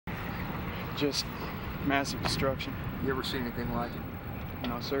just massive destruction. You ever seen anything like it?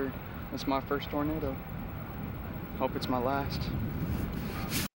 No, sir. That's my first tornado. Hope it's my last.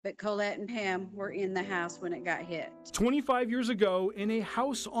 But Colette and Pam were in the house when it got hit. 25 years ago, in a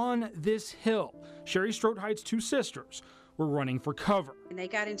house on this hill, Sheri Strotheide's two sisters were running for cover. And they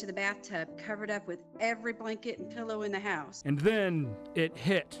got into the bathtub, covered up with every blanket and pillow in the house. And then it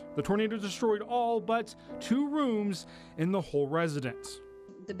hit. The tornado destroyed all but 2 rooms in the whole residence.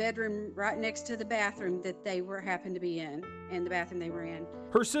 The bedroom right next to the bathroom that they happened to be in, and the bathroom they were in.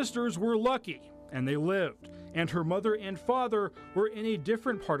 Her sisters were lucky, and they lived. And her mother and father were in a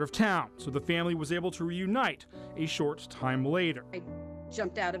different part of town, so the family was able to reunite a short time later. I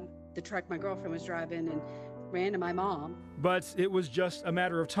jumped out of the truck my girlfriend was driving and ran to my mom. But it was just a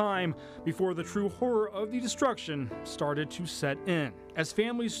matter of time before the true horror of the destruction started to set in. As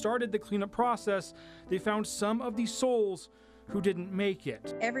families started the cleanup process, they found some of the souls who didn't make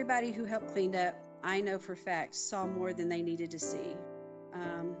it. Everybody who helped clean up, I know for a fact, saw more than they needed to see.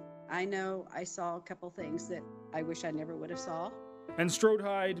 I know I saw a couple things that I wish I never would have saw. And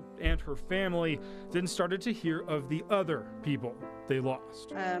Strotheide and her family then started to hear of the other people they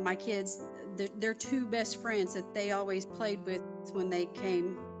lost. My kids, their 2 best friends that they always played with when they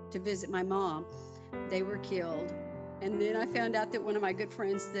came to visit my mom, they were killed. And then I found out that one of my good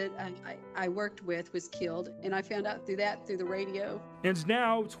friends that I worked with was killed, and I found out through the radio. And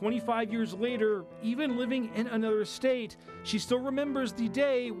now, 25 years later, even living in another state, she still remembers the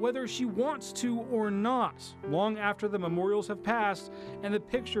day whether she wants to or not. Long after the memorials have passed and the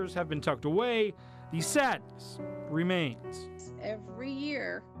pictures have been tucked away, the sadness remains. Every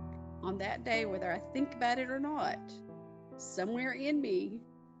year, on that day, whether I think about it or not, somewhere in me,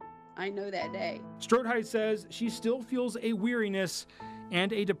 I know that day. Strotheide says she still feels a weariness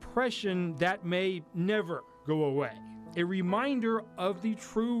and a depression that may never go away. A reminder of the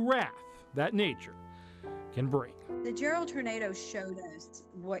true wrath that nature can bring. The Jarrell tornado showed us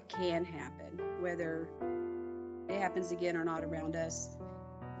what can happen, whether it happens again or not around us.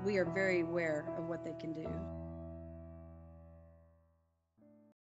 We are very aware of what they can do.